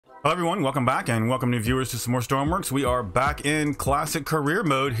Hello everyone, welcome back and welcome new viewers to some more Stormworks. We are back in classic career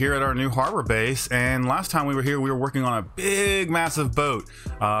mode here at our new harbor base, and last time we were here we were working on a big massive boat.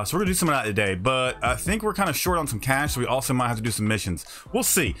 So we're gonna do some of that today, but I think we're kind of short on some cash, so we also might have to do some missions. We'll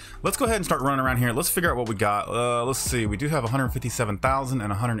see. Let's go ahead and start running around here. Let's figure out what we got. Let's see, we do have 157,000 and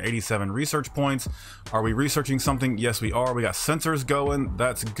 187 research points. Are we researching something? Yes we are. We got sensors going,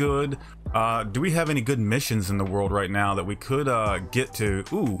 that's good. Do we have any good missions in the world right now that we could get to?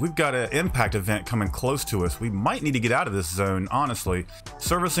 Ooh, we've got an impact event coming close to us. We might need to get out of this zone, honestly.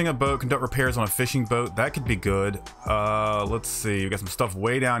 Servicing a boat, conduct repairs on a fishing boat, that could be good. Let's see, we got some stuff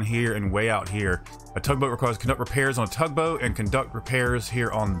way down here and way out here. A tugboat requires conduct repairs on a tugboat and conduct repairs here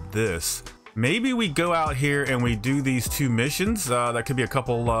on this. Maybe we go out here and we do these two missions. That could be a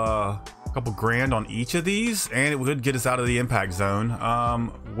couple grand on each of these, and it would get us out of the impact zone.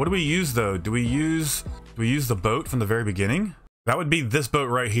 What do we use though? Do we use the boat from the very beginning? That would be this boat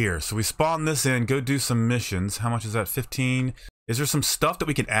right here. So we spawn this in, go do some missions. How much is that? 15. Is there some stuff that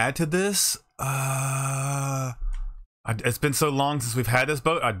we can add to this? It's been so long since we've had this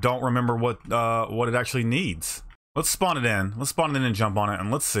boat, I don't remember what it actually needs. Let's spawn it in. Let's spawn it in and jump on it,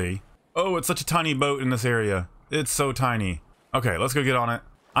 and let's see. Oh, it's such a tiny boat in this area. It's so tiny. Okay, let's go get on it.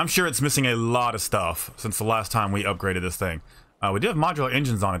 I'm sure it's missing a lot of stuff since the last time we upgraded this thing. We do have modular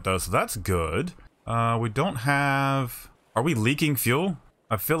engines on it though, so that's good. We don't have... Are we leaking fuel?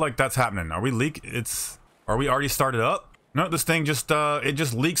 I feel like that's happening. Are we already started up? No, this thing just, it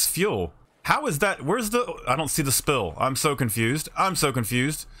just leaks fuel. How is that? Where's the... I don't see the spill. I'm so confused. I'm so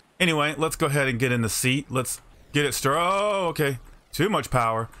confused. Anyway, let's go ahead and get in the seat. Let's get it started. Oh, okay. Too much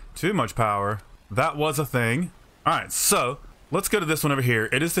power. Too much power. That was a thing. Alright, so... let's go to this one over here.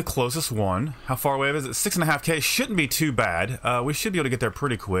 It is the closest one. How far away is it? 6.5K. Shouldn't be too bad. We should be able to get there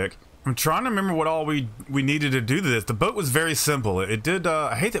pretty quick. I'm trying to remember what all we needed to do this. The boat was very simple. It did,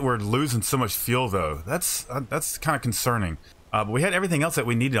 I hate that we're losing so much fuel though. That's kind of concerning. But we had everything else that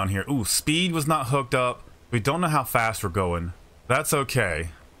we needed on here. Ooh, speed was not hooked up. We don't know how fast we're going. That's okay.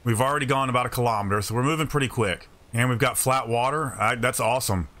 We've already gone about 1 kilometer, so we're moving pretty quick. And we've got flat water. That's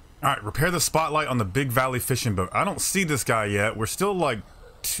awesome. All right, repair the spotlight on the Big Valley fishing boat. I don't see this guy yet. We're still like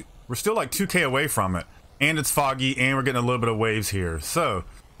 2K away from it, and it's foggy, and we're getting a little bit of waves here. So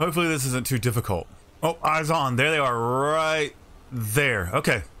hopefully this isn't too difficult. Oh, eyes on. There they are, right there.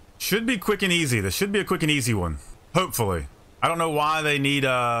 Okay, should be quick and easy. This should be a quick and easy one. Hopefully. I don't know why they need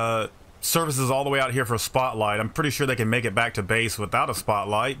services all the way out here for a spotlight. I'm pretty sure they can make it back to base without a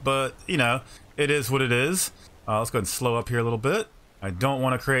spotlight, but you know, it is what it is. Let's go ahead and slow up here a little bit. I don't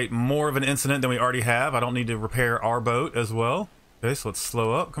want to create more of an incident than we already have. I don't need to repair our boat as well. Okay, so let's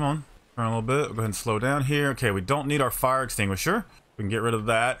slow up. Come on. Turn a little bit. We'll go ahead and slow down here. Okay, we don't need our fire extinguisher. We can get rid of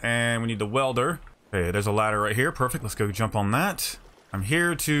that. And we need the welder. Okay, there's a ladder right here. Perfect. Let's go jump on that. I'm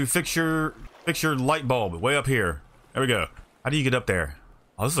here to fix your light bulb way up here. There we go. How do you get up there?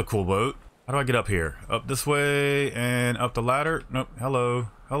 Oh, this is a cool boat. How do I get up here? Up this way and up the ladder. Nope. Hello.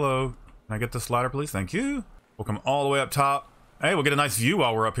 Hello. Can I get this ladder, please? Thank you. We'll come all the way up top. Hey, we'll get a nice view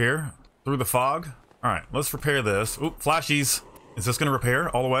while we're up here through the fog. All right, let's repair this. Oop, flashies. Is this gonna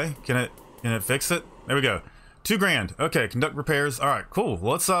repair all the way? Can it fix it? There we go. 2 grand. Okay, conduct repairs. All right, cool.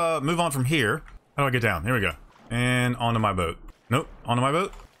 Well, let's move on from here. How do I get down? Here we go. And onto my boat. Nope. Onto my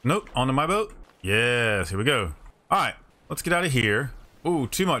boat. Nope. Onto my boat. Yes. Here we go. All right. Let's get out of here. Ooh,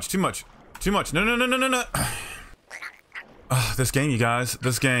 too much. Too much. Too much. No, no, no, no, no, no. This game, you guys.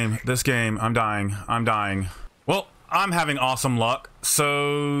 This game. I'm dying. I'm dying. Well, I'm having awesome luck,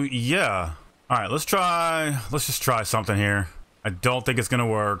 so yeah. All right, let's just try something here. I don't think it's gonna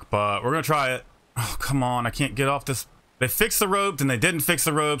work, but we're gonna try it. Oh, come on, I can't get off this. They fixed the ropes and they didn't fix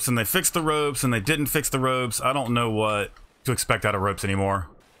the ropes, and they fixed the ropes and they didn't fix the ropes. I don't know what to expect out of ropes anymore.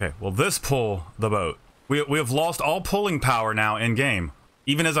 Okay, well, this pull the boat. We have lost all pulling power now in game.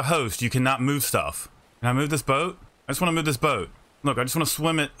 Even as a host, you cannot move stuff. Can I move this boat? I just wanna move this boat. Look, I just wanna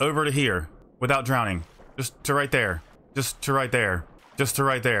swim it over to here without drowning. Just to right there. Just to right there. Just to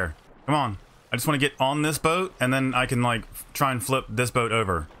right there. Come on. I just want to get on this boat, and then I can, like, try and flip this boat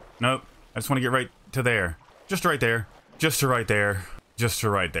over. Nope. I just want to get right to there. Just right there. Just to right there. Just to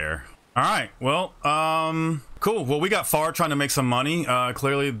right there. Alright. Well, cool. Well, we got far trying to make some money.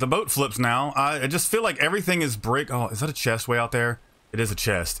 Clearly, the boat flips now. I just feel like everything is Oh, is that a chest way out there? It is a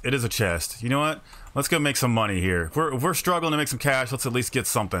chest. It is a chest. You know what? Let's go make some money here. If we're struggling to make some cash, let's at least get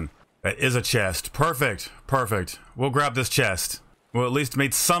something. That is a chest. Perfect. Perfect. We'll grab this chest. We'll at least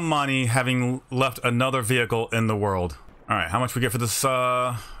made some money having left another vehicle in the world. All right, how much we get for this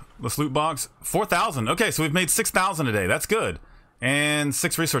loot box? 4,000. Okay, so we've made 6,000 today. That's good. and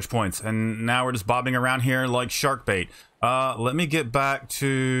 6 research points. And now we're just bobbing around here like shark bait. Let me get back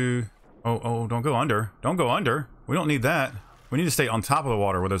to... Oh, don't go under. Don't go under. We don't need that. We need to stay on top of the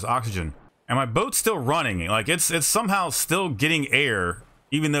water where there's oxygen. And my boat's still running. Like, it's somehow still getting air,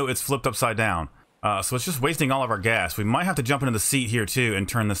 even though it's flipped upside down. So it's just wasting all of our gas. We might have to jump into the seat here, too, and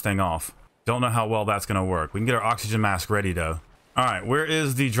turn this thing off. Don't know how well that's going to work. We can get our oxygen mask ready, though. All right, where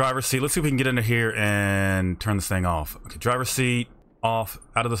is the driver's seat? Let's see if we can get into here and turn this thing off. Okay, driver's seat off,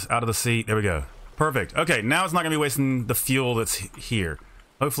 out of the seat. There we go. Perfect. Okay, now it's not going to be wasting the fuel that's here.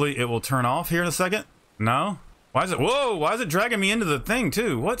 Hopefully it will turn off here in a second. No? Why is it? Whoa! Why is it dragging me into the thing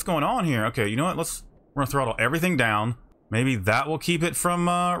too? What's going on here? Okay, you know what? We're gonna throttle everything down. Maybe that will keep it from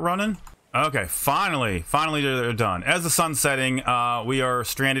running. Okay, finally they're done. As the sun's setting, we are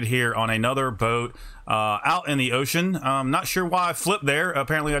stranded here on another boat out in the ocean. Not sure why I flipped there.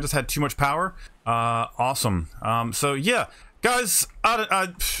 Apparently, I just had too much power. Awesome. So yeah, guys,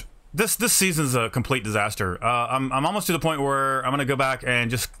 This season's a complete disaster. I'm almost to the point where I'm gonna go back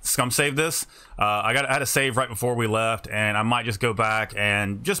and just scum save this. I had a save right before we left, and I might just go back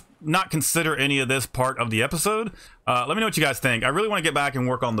and just not consider any of this part of the episode. Let me know what you guys think. I really want to get back and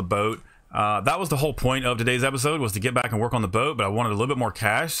work on the boat. That was the whole point of today's episode, was to get back and work on the boat, but I wanted a little bit more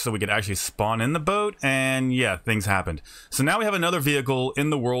cash so we could actually spawn in the boat, and yeah, things happened. So now we have another vehicle in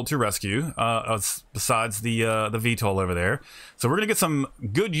the world to rescue, besides the VTOL over there. So we're gonna get some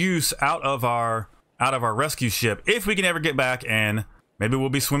good use out of our rescue ship, if we can ever get back, and maybe we'll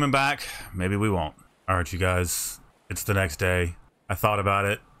be swimming back, maybe we won't. All right, you guys, it's the next day. I thought about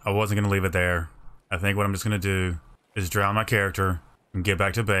it. I wasn't gonna leave it there. I think what I'm just gonna do is drown my character and get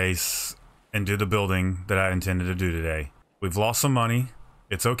back to base and do the building that I intended to do today. We've lost some money.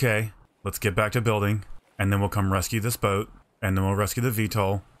 It's okay. Let's get back to building, and then we'll come rescue this boat, and then we'll rescue the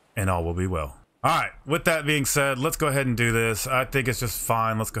VTOL, and all will be well. All right, with that being said, let's go ahead and do this. I think it's just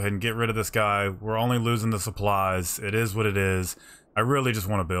fine. Let's go ahead and get rid of this guy. We're only losing the supplies. It is what it is. I really just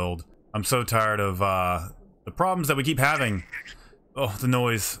want to build. I'm so tired of the problems that we keep having. Oh, the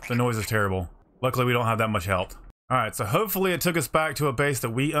noise. The noise is terrible. Luckily, we don't have that much help. All right, so hopefully it took us back to a base that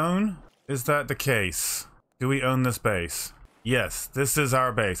we own. Is that the case? Do we own this base? Yes, this is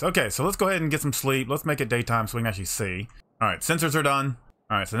our base. Okay, so let's go ahead and get some sleep. Let's make it daytime so we can actually see. All right, sensors are done.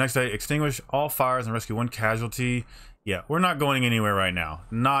 All right, so the next day, extinguish all fires and rescue 1 casualty. Yeah, we're not going anywhere right now.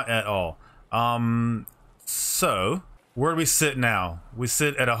 Not at all. So where do we sit now? We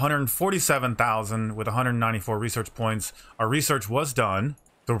sit at 147,000 with 194 research points. Our research was done.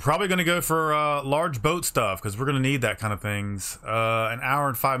 So we're probably going to go for large boat stuff, because we're going to need that kind of things. An hour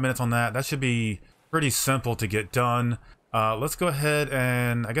and 5 minutes on that. That should be pretty simple to get done. Let's go ahead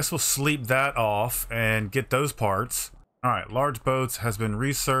and I guess we'll sleep that off and get those parts. All right, large boats has been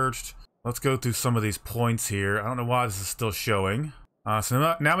researched. Let's go through some of these points here. I don't know why this is still showing.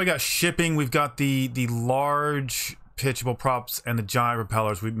 So now we got shipping. We've got the large pitchable props and the giant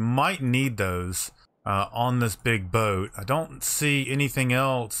propellers. We might need those on this big boat. I don't see anything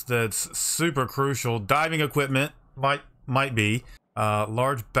else that's super crucial. Diving equipment might be.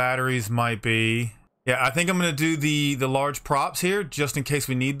 Large batteries might be. Yeah, I think I'm gonna do the large props here just in case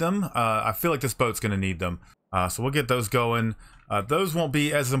we need them. I feel like this boat's gonna need them. So we'll get those going. Those won't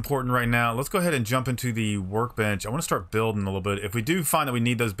be as important right now. Let's go ahead and jump into the workbench. I want to start building a little bit. If we do find that we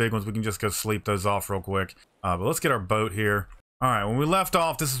need those big ones, we can just go sleep those off real quick. But let's get our boat here. All right, when we left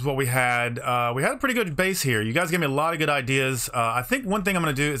off, this is what we had. We had a pretty good base here. You guys gave me a lot of good ideas. I think one thing I'm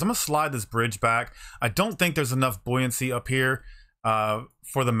going to do is I'm going to slide this bridge back. I don't think there's enough buoyancy up here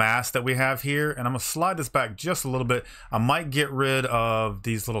for the mast that we have here, and I'm going to slide this back just a little bit. I might get rid of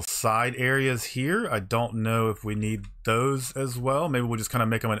these little side areas here. I don't know if we need those as well. Maybe we'll just kind of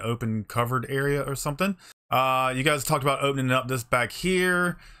make them an open covered area or something. You guys talked about opening up this back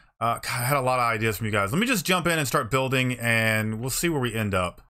here. God, I had a lot of ideas from you guys. Let me just jump in and start building, and we'll see where we end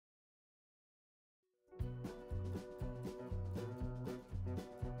up.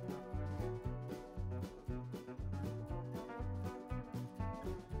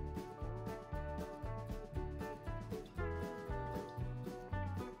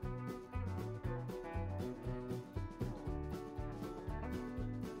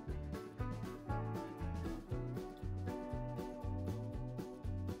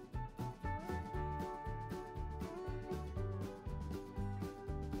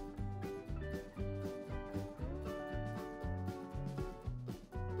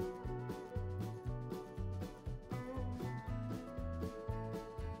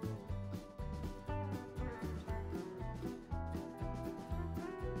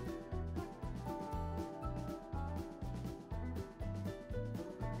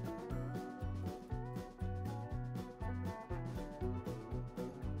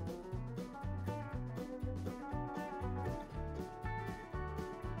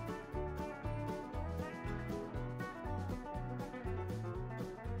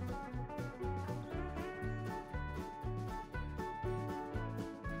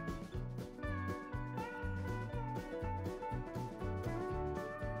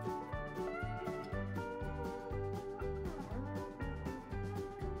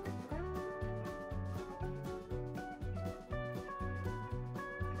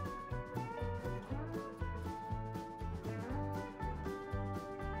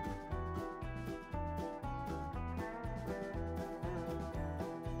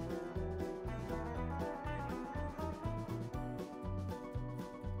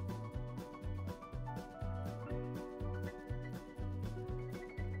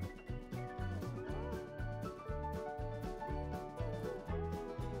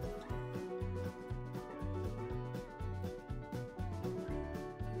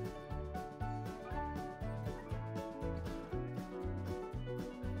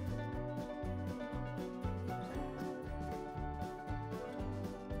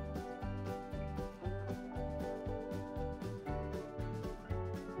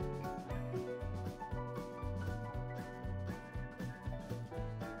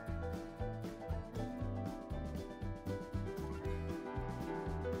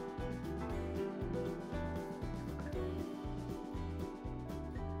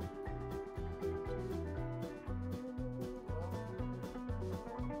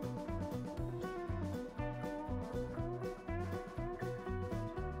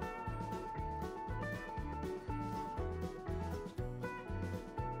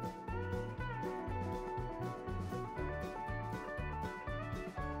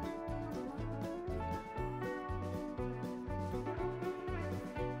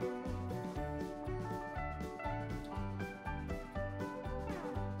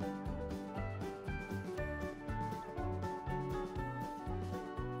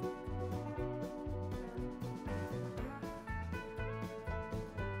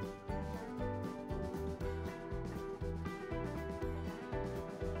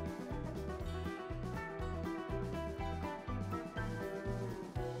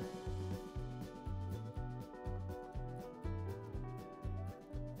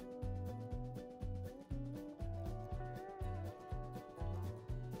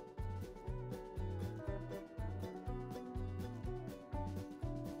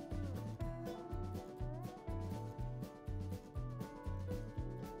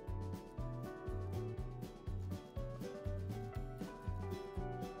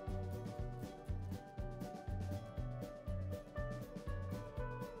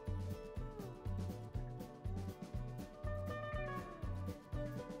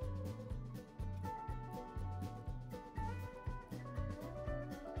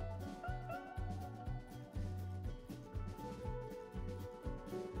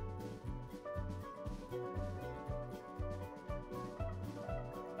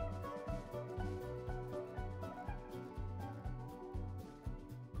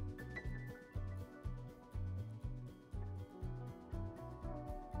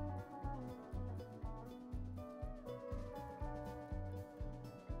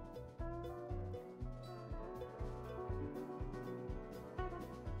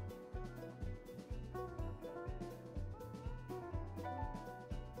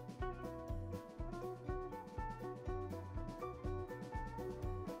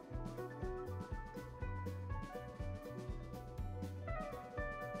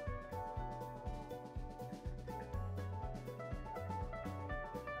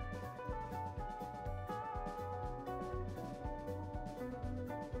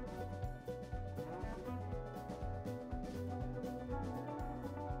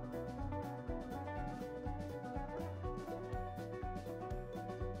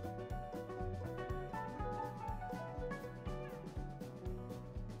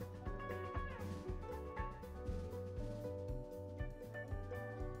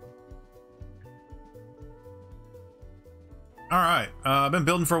 All right, I've been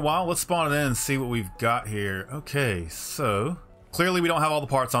building for a while. Let's spawn it in and see what we've got here. Okay, so clearly we don't have all the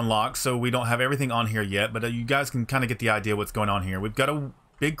parts unlocked, so we don't have everything on here yet, but you guys can kind of get the idea what's going on here. We've got a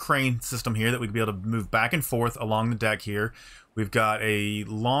big crane system here that we can be able to move back and forth along the deck here. We've got a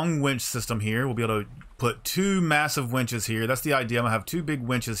long winch system here. We'll be able to put 2 massive winches here. That's the idea. I'm gonna have 2 big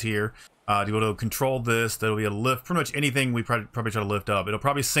winches here to be able to control this. That'll be able to lift pretty much anything we probably try to lift up. It'll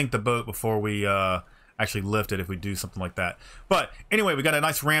probably sink the boat before we actually lift it if we do something like that. But anyway, we got a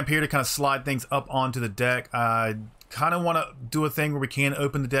nice ramp here to kind of slide things up onto the deck. I kind of want to do a thing where we can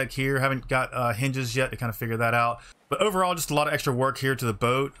open the deck here. Haven't got hinges yet to kind of figure that out. But overall, just a lot of extra work here to the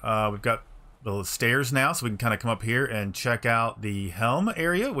boat. We've got the stairs now, so we can kind of come up here and check out the helm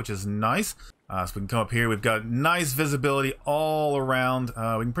area, which is nice. So we can come up here. We've got nice visibility all around.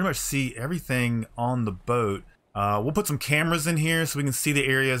 We can pretty much see everything on the boat. We'll put some cameras in here so we can see the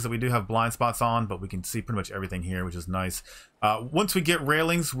areas that we do have blind spots on, but we can see pretty much everything here, which is nice. Once we get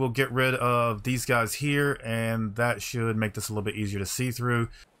railings, we'll get rid of these guys here, and that should make this a little bit easier to see through.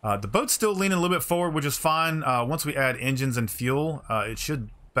 The boat's still leaning a little bit forward, which is fine. Once we add engines and fuel, it should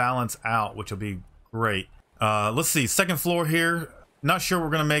balance out, which will be great. Let's see, second floor here. Not sure we're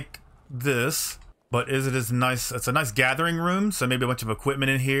gonna make this, but is nice. It's a nice gathering room, so maybe a bunch of equipment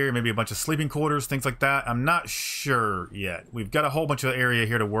in here, maybe a bunch of sleeping quarters, things like that. I'm not sure yet. We've got a whole bunch of area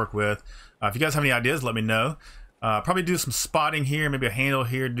here to work with. If you guys have any ideas, let me know. Probably do some spotting here, maybe a handle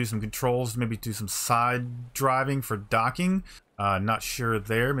here, do some controls, maybe do some side driving for docking. Not sure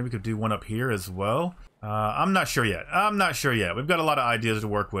there. Maybe we could do one up here as well. I'm not sure yet. We've got a lot of ideas to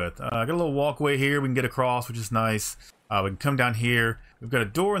work with. Got a little walkway here we can get across, which is nice. We can come down here. We've got a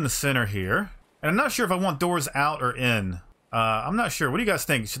door in the center here. And I'm not sure if I want doors out or in. I'm not sure. What do you guys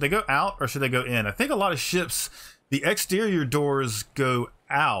think? Should they go out or should they go in? I think a lot of ships, the exterior doors go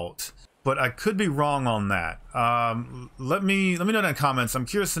out, but I could be wrong on that. Let me know in the comments. I'm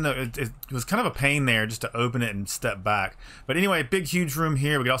curious to know. It was kind of a pain there just to open it and step back. But anyway, big, huge room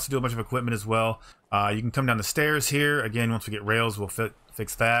here. We can also do a bunch of equipment as well. You can come down the stairs here. Again, once we get rails, we'll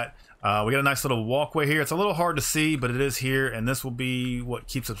fix that. We got a nice little walkway here. It's a little hard to see, but it is here, and this will be what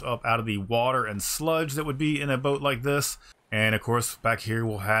keeps us up out of the water and sludge that would be in a boat like this. And of course, back here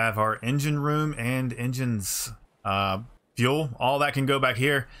we'll have our engine room and engines, fuel. All that can go back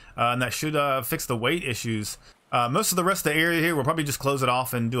here, and that should fix the weight issues. Most of the rest of the area here, we'll probably just close it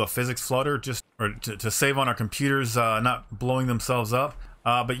off and do a physics flutter just to save on our computers not blowing themselves up.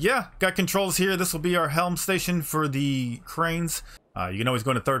 But yeah, got controls here. This will be our helm station for the cranes. You can always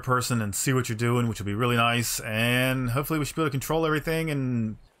go into third person and see what you're doing, which will be really nice. And hopefully we should be able to control everything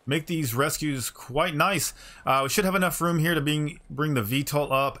and make these rescues quite nice. We should have enough room here to bring the VTOL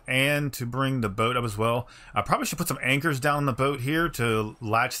up and to bring the boat up as well. I probably should put some anchors down on the boat here to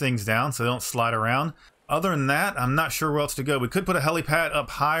latch things down so they don't slide around. Other than that, I'm not sure where else to go. We could put a helipad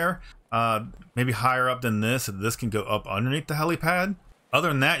up higher, maybe higher up than this, so this can go up underneath the helipad. Other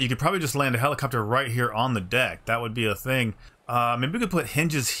than that, you could probably just land a helicopter right here on the deck. That would be a thing. Maybe we could put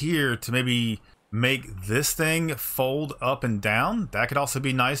hinges here to maybe make this thing fold up and down. That could also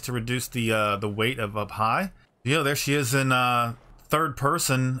be nice to reduce the weight of up high. Yeah, there she is in third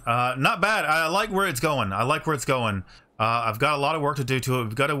person. Not bad. I like where it's going. I've got a lot of work to do to it.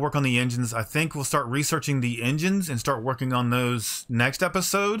 We've got to work on the engines. I think we'll start researching the engines and start working on those next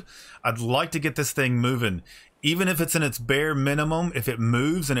episode. I'd like to get this thing moving. Even if it's in its bare minimum, if it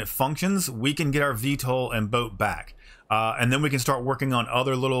moves and it functions, we can get our VTOL and boat back. And then we can start working on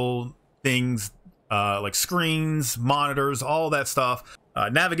other little things like screens, monitors, all that stuff.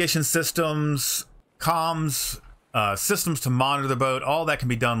 Navigation systems, comms, systems to monitor the boat, all that can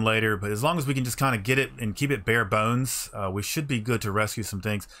be done later. But as long as we can just kind of get it and keep it bare bones, we should be good to rescue some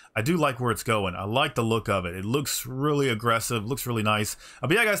things. I do like where it's going. I like the look of it. It looks really aggressive, looks really nice.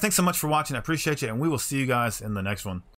 But yeah, guys, thanks so much for watching. I appreciate you, and we will see you guys in the next one.